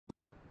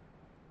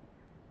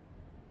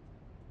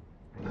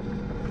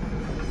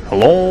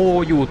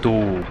Hello,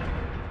 YouTube.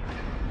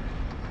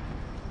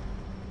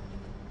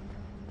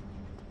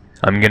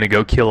 I'm gonna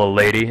go kill a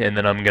lady, and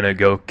then I'm gonna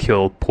go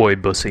kill Poi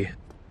Bussy.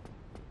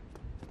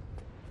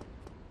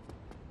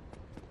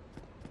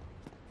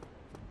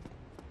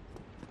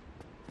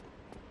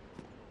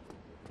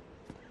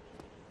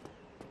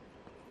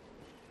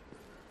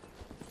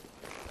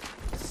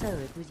 So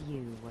it was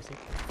you, was it?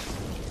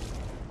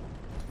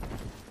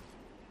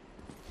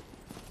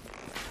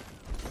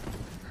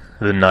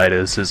 The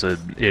Nidus is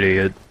an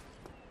idiot.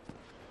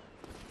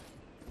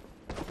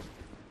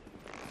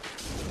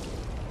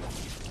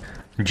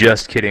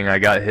 Just kidding, I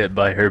got hit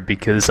by her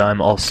because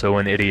I'm also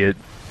an idiot.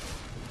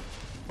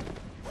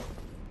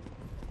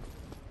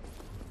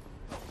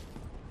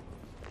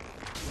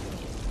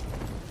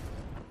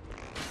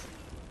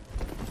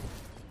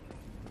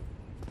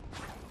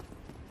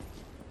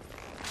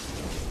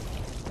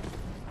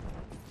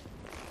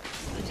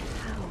 But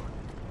how?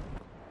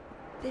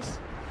 This...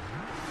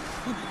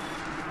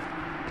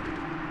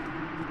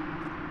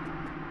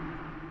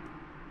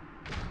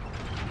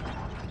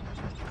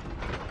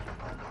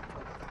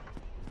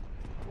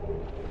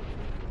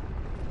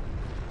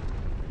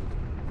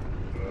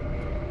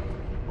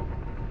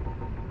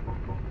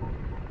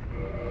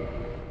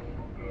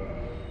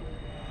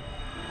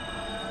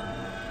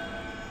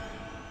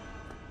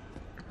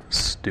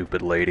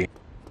 Stupid lady.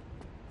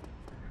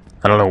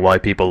 I don't know why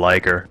people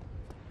like her.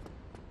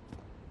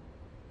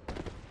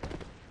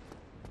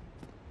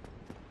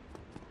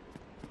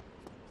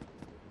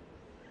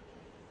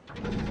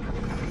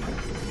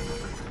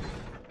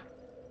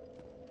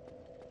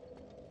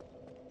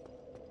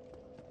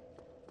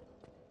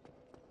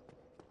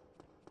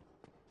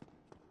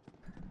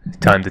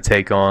 Time to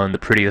take on the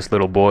prettiest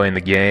little boy in the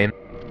game.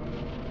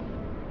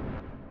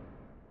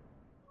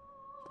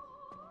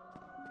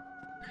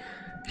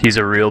 He's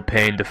a real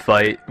pain to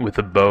fight with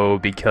a bow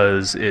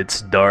because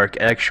it's dark.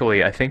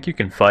 Actually, I think you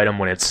can fight him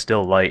when it's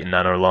still light in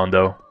Nan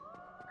Orlando.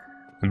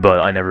 But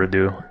I never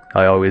do.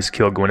 I always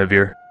kill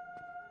Guinevere.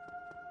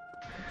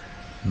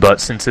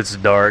 But since it's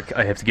dark,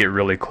 I have to get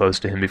really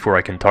close to him before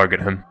I can target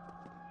him.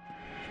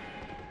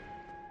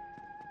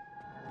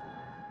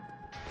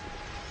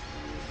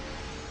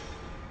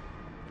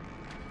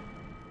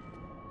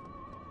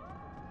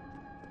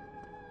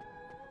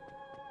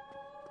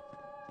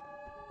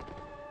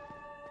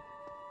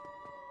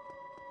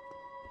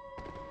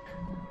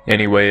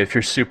 Anyway, if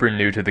you're super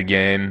new to the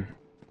game,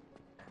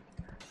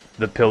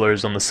 the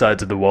pillars on the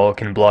sides of the wall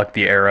can block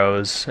the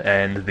arrows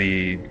and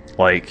the,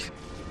 like,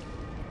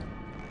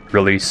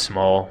 really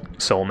small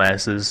soul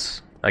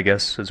masses, I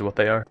guess is what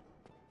they are.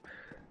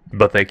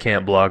 But they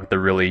can't block the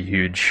really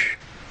huge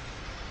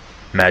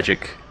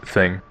magic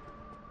thing.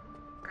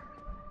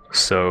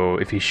 So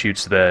if he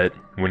shoots that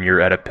when you're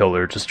at a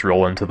pillar, just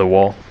roll into the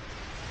wall.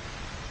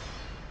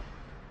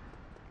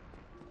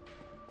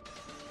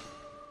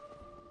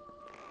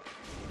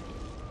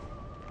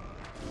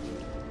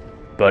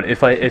 But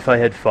if I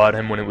had fought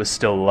him when it was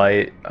still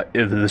light,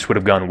 this would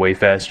have gone way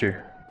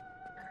faster.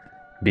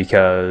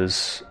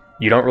 Because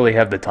you don't really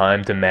have the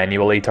time to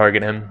manually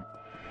target him.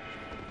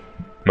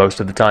 Most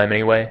of the time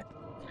anyway.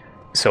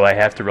 So I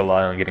have to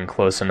rely on getting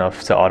close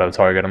enough to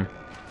auto-target him.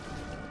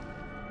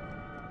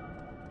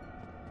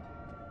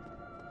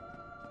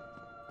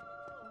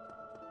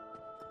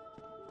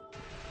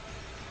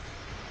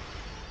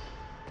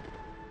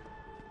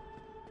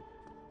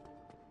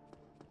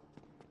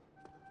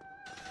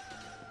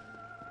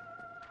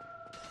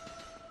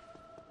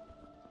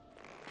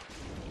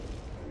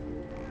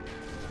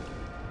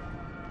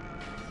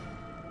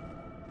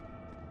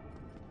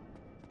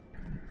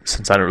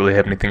 Since I don't really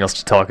have anything else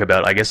to talk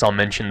about, I guess I'll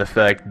mention the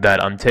fact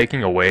that I'm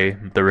taking away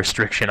the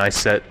restriction I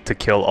set to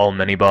kill all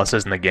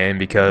mini-bosses in the game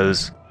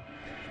because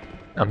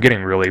I'm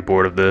getting really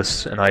bored of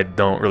this, and I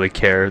don't really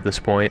care at this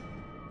point.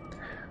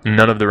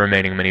 None of the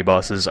remaining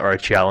mini-bosses are a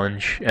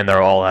challenge, and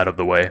they're all out of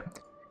the way.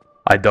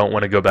 I don't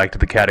want to go back to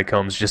the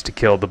catacombs just to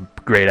kill the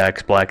Great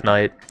Axe Black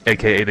Knight,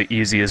 aka the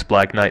easiest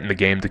Black Knight in the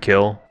game to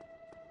kill.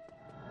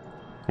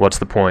 What's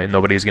the point?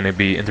 Nobody's going to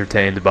be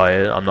entertained by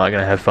it. I'm not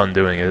going to have fun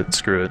doing it.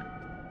 Screw it.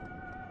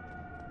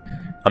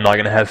 I'm not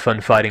gonna have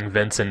fun fighting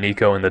Vince and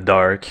Nico in the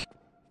dark.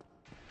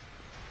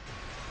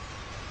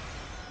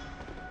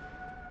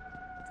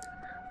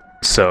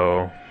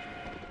 So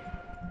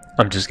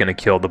I'm just gonna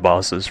kill the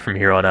bosses from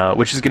here on out,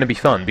 which is gonna be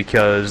fun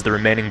because the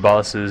remaining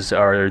bosses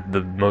are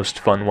the most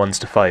fun ones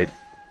to fight.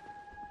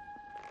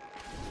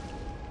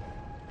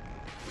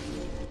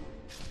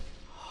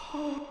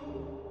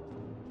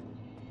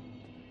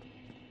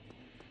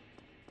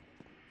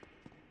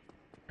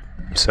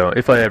 So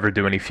if I ever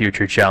do any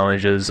future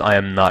challenges, I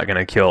am not going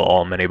to kill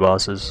all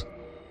mini-bosses.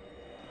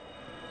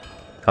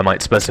 I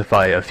might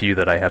specify a few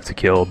that I have to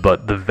kill,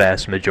 but the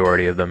vast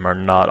majority of them are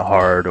not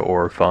hard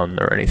or fun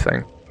or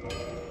anything.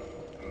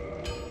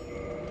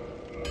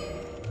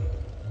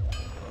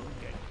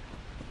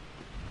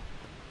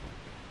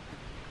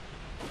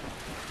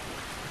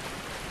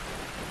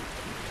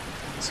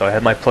 So I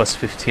have my plus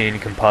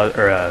 15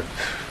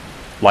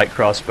 light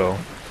crossbow.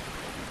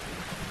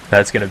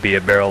 That's going to be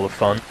a barrel of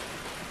fun.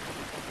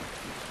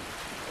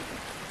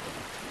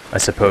 I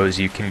suppose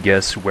you can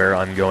guess where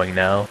I'm going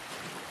now.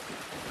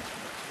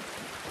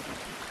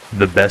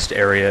 The best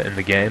area in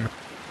the game.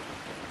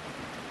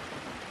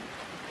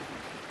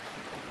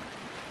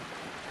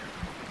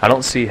 I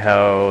don't see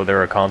how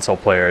there are console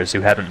players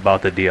who haven't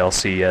bought the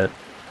DLC yet.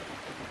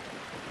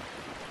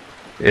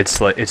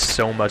 It's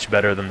so much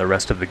better than the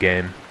rest of the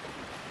game.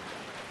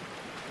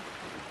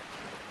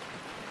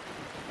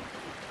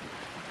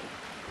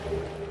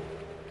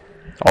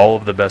 All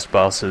of the best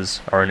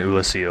bosses are in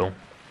Ulasil.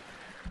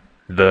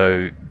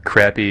 The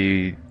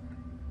crappy,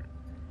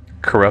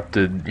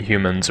 corrupted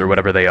humans, or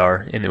whatever they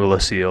are, in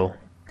Ulasil,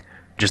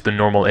 just the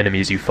normal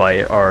enemies you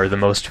fight, are the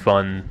most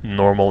fun,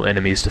 normal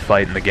enemies to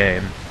fight in the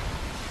game.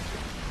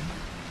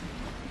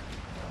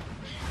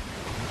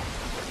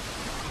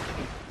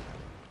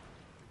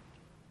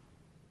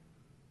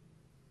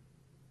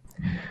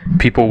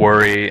 People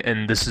worry,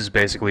 and this is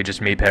basically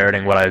just me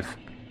parroting what I've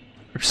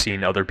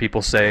seen other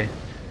people say,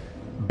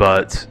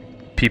 but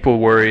people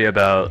worry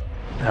about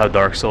how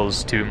Dark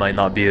Souls 2 might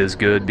not be as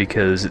good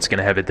because it's going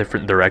to have a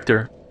different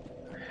director.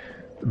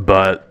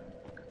 But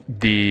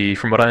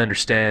from what I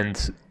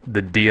understand,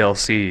 the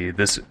DLC,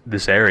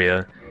 this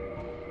area,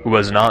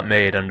 was not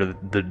made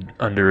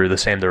under the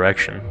same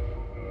direction.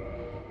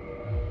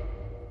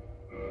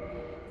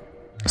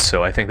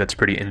 So I think that's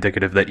pretty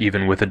indicative that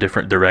even with a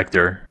different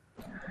director,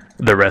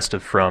 the rest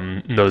of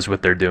From knows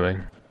what they're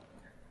doing.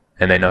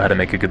 And they know how to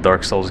make a good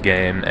Dark Souls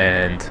game,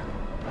 and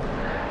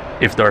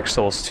if Dark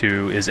Souls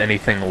 2 is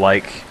anything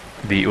like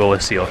the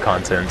Ulasil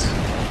content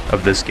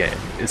of this game,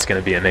 it's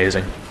going to be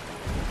amazing.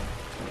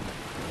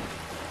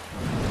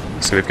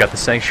 So we've got the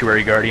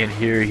Sanctuary Guardian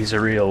here. He's a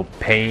real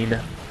pain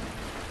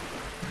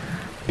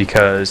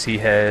because he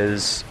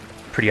has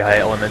pretty high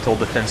elemental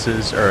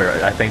defenses, or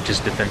I think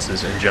just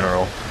defenses in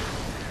general,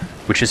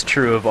 which is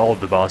true of all of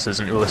the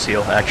bosses in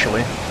Ulasil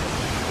actually,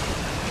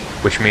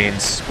 which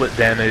means split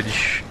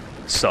damage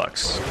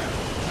sucks.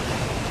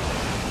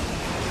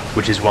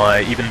 Which is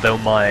why, even though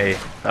my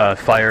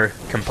fire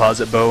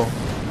composite bow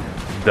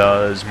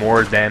does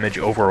more damage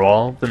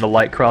overall than the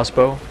light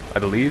crossbow, I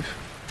believe,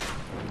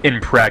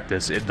 in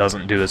practice it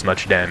doesn't do as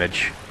much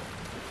damage.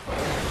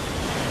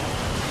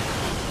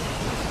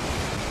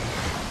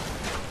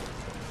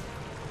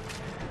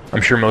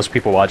 I'm sure most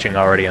people watching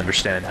already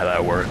understand how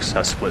that works,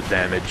 how split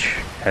damage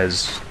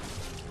has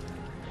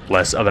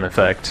less of an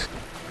effect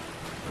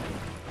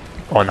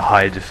on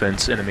high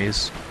defense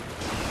enemies.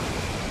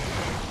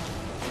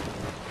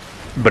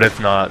 But if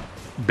not,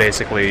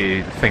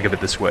 basically think of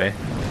it this way.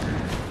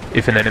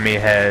 If an enemy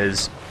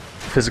has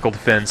physical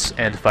defense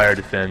and fire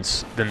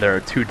defense, then there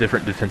are two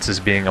different defenses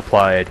being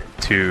applied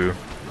to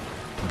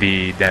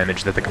the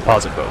damage that the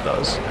composite bow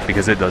does,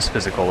 because it does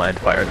physical and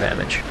fire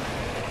damage.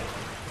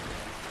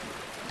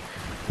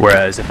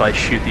 Whereas if I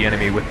shoot the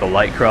enemy with the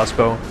light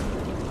crossbow,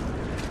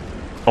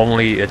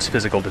 only its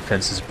physical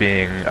defense is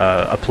being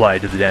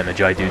applied to the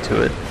damage I do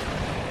to it,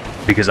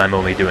 because I'm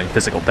only doing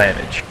physical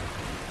damage.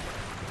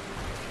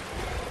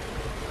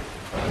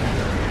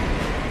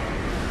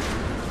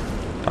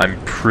 I'm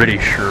pretty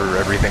sure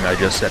everything I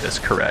just said is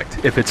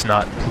correct. If it's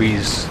not,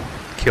 please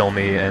kill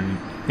me and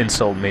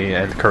insult me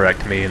and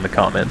correct me in the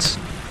comments.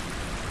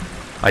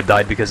 I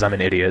died because I'm an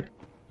idiot.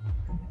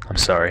 I'm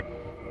sorry.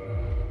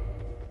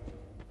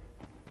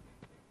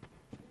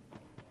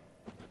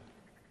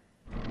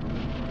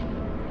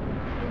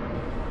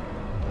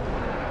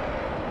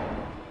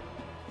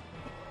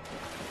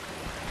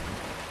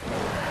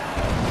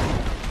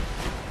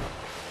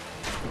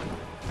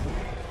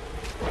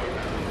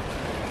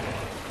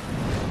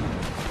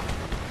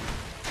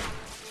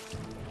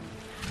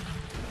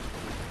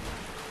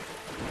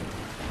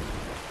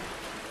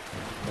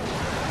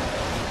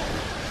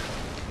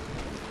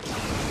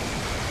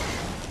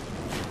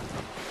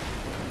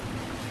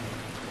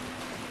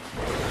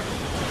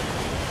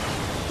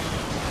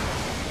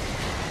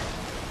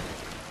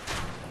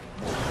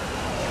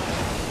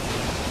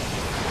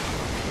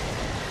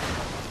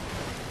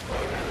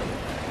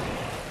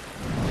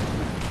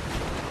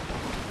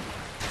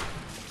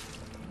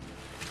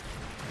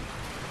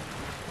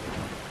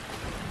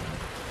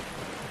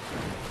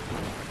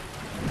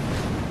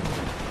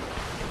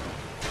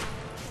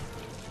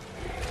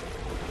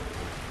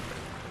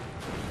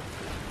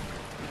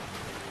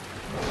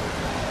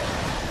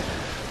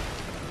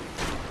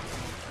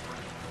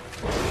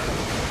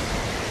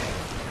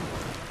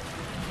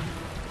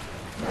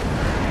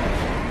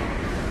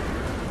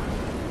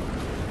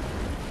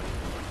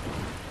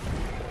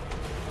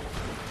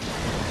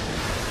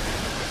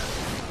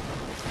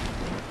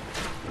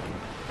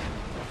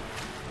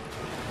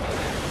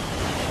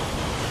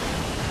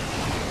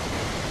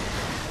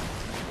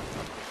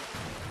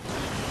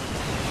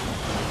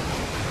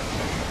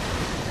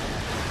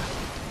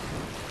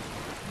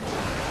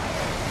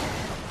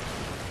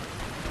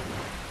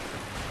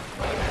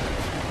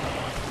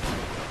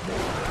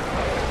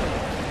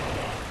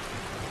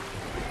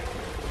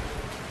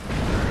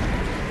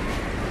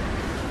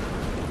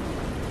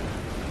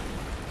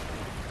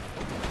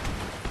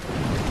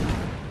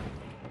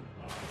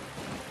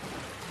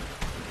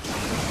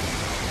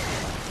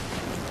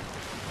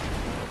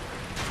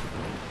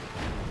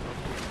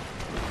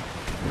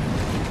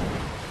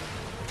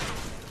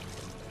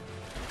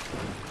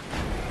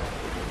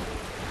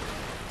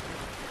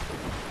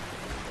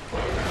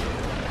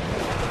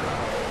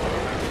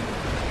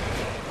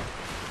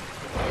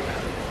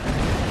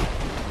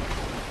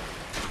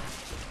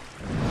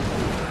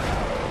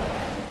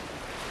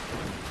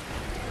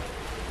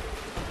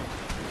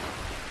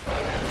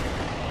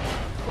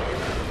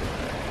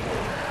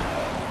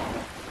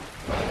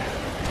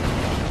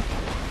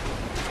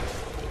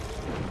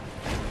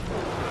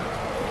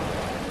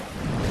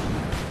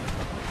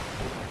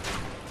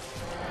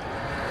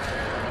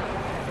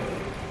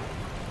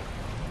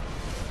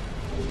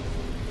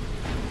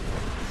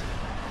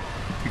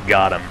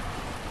 Got him.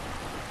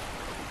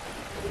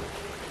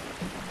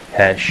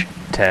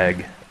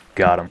 Hashtag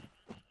got him.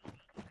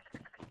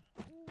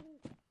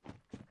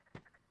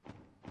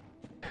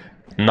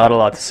 Not a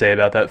lot to say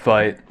about that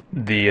fight.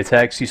 The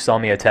attacks you saw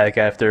me attack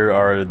after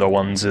are the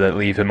ones that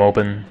leave him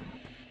open.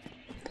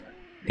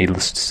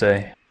 Needless to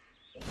say.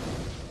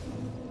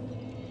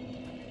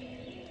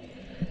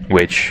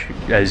 Which,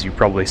 as you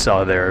probably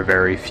saw, there are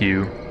very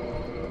few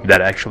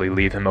that actually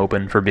leave him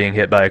open for being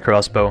hit by a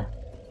crossbow.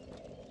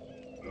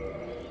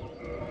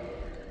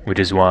 Which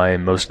is why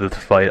most of the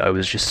fight I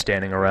was just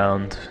standing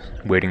around,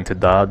 waiting to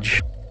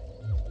dodge.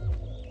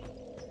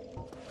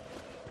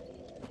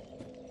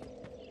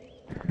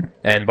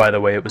 And by the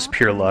way, it was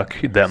pure luck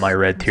that my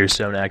red tear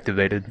stone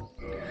activated.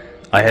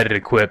 I had it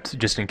equipped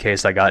just in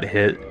case I got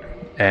hit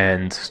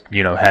and,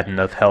 you know, had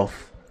enough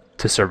health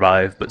to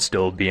survive but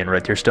still be in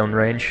red tear stone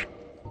range.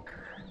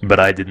 But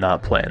I did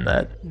not plan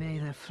that.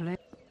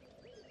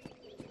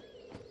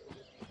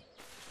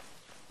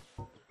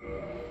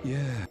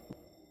 Yeah.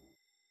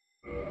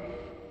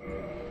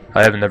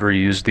 I have never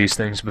used these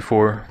things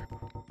before.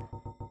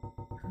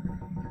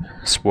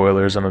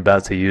 Spoilers, I'm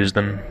about to use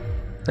them,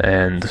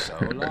 and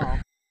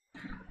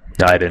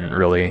I didn't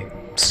really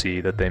see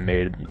that they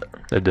made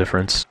a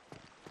difference.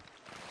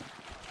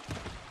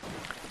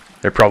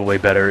 They're probably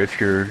better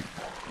if you're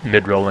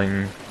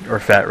mid-rolling or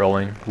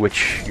fat-rolling,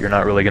 which you're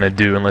not really going to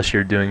do unless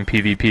you're doing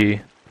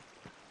PvP.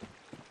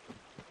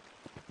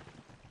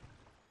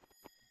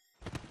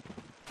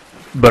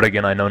 But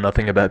again, I know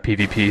nothing about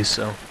PvP,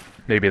 so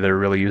maybe they're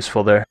really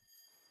useful there.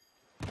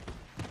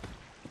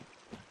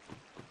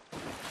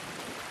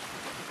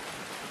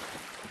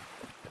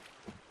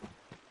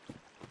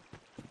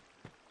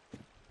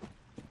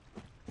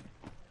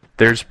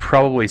 There's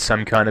probably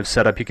some kind of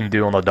setup you can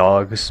do on the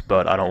dogs,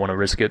 but I don't want to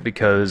risk it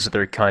because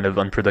they're kind of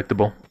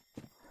unpredictable.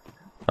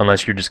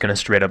 Unless you're just going to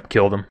straight up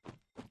kill them.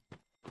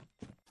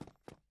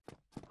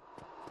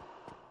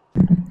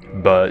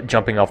 But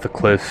jumping off the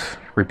cliff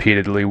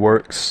repeatedly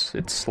works.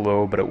 It's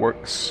slow, but it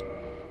works.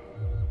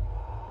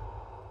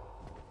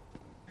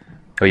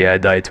 Oh yeah, I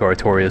died to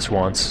Artorias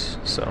once,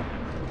 so...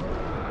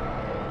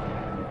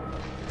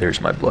 There's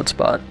my blood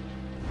spot.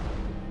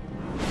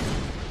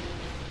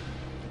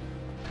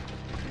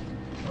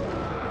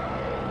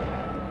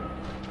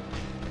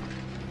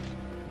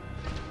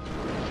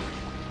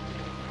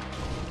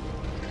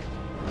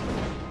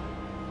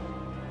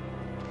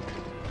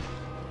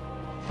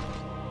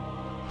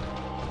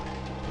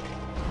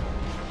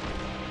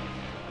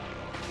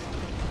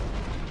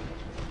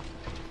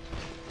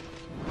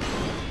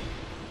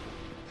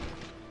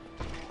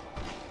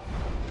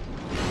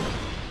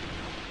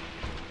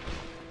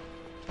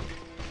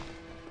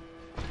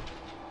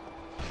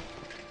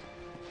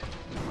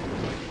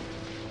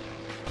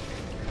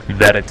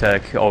 That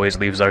attack always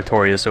leaves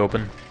Artorias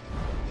open.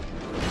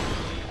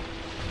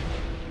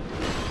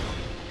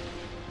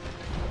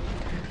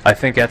 I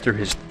think after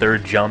his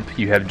third jump,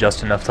 you have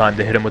just enough time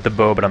to hit him with the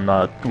bow, but I'm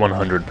not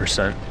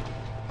 100%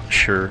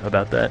 sure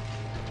about that.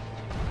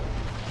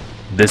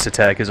 This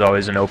attack is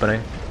always an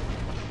opening.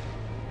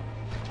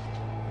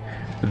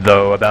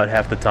 Though about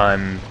half the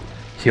time,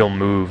 he'll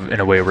move in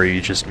a way where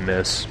you just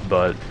miss,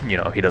 but, you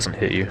know, he doesn't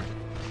hit you.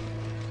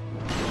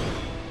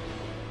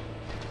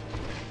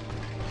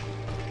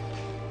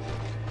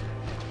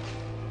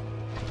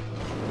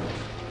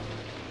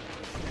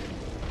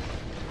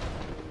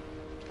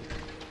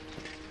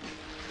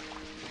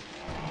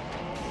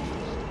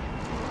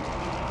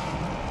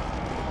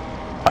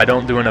 I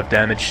don't do enough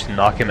damage to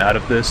knock him out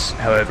of this,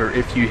 however,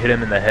 if you hit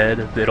him in the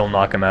head, it'll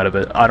knock him out of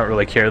it. I don't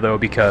really care though,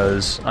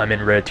 because I'm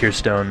in red tear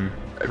stone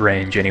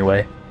range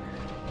anyway.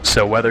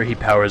 So whether he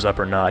powers up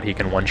or not, he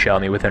can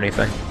one-shot me with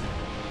anything.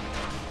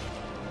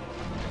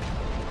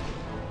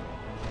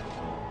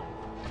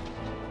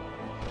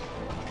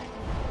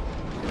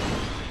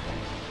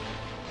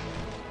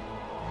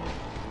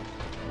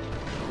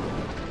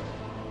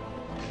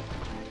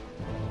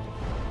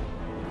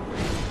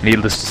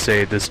 Needless to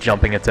say, this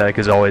jumping attack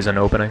is always an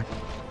opening.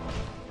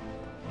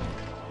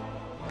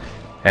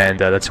 And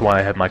that's why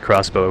I have my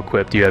crossbow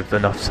equipped. You have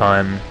enough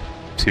time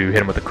to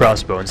hit him with the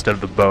crossbow instead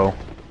of the bow.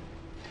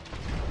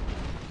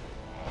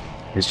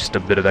 It's just a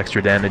bit of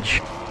extra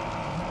damage.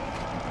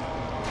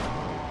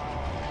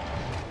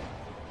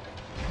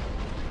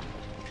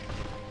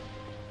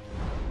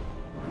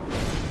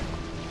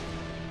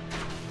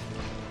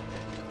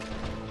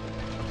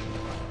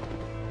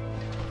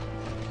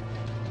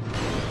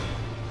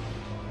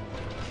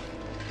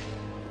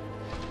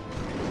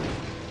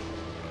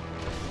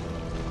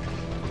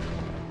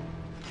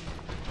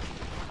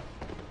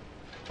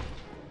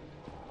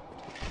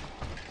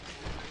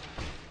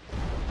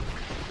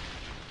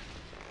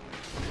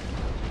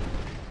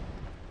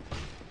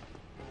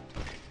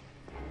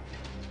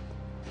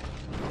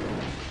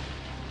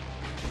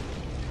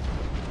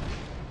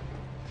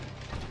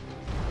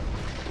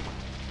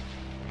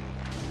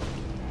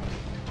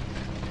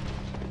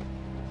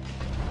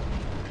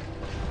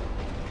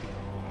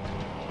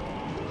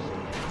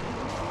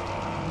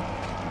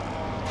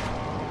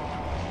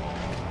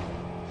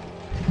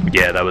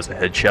 Yeah, that was a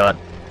headshot.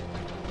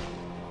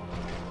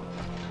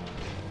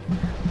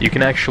 You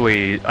can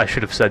actually, I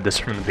should have said this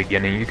from the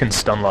beginning, you can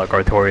stunlock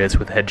Artorias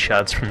with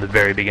headshots from the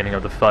very beginning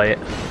of the fight.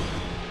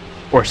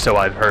 Or so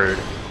I've heard.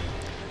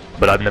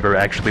 But I've never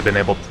actually been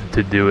able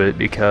to do it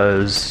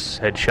because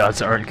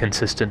headshots aren't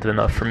consistent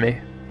enough for me.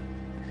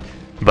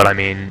 But I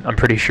mean, I'm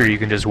pretty sure you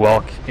can just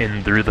walk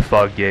in through the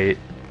fog gate,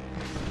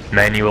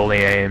 manually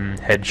aim,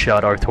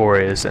 headshot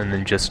Artorias, and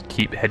then just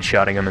keep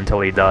headshotting him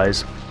until he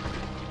dies.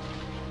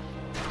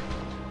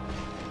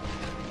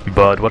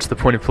 But what's the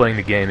point of playing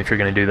the game if you're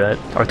gonna do that?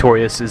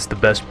 Artorias is the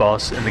best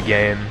boss in the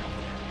game.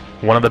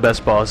 One of the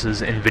best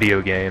bosses in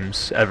video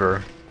games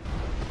ever.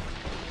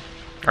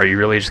 Are you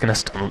really just gonna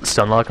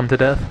stunlock him to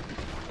death?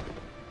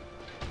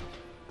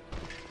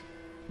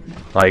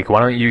 Like, why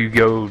don't you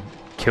go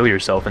kill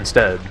yourself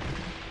instead?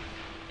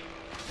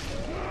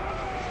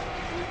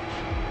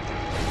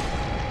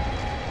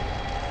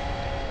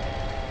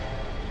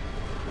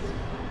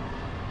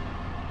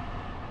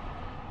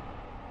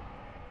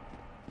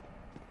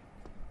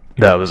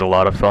 That was a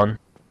lot of fun.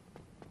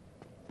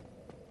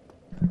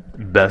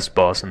 Best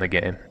boss in the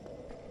game.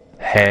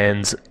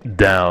 Hands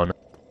down.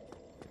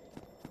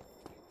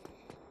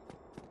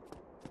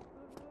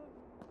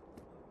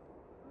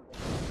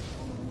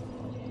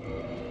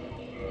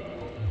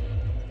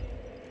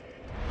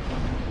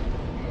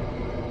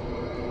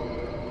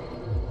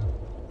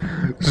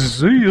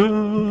 See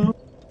ya!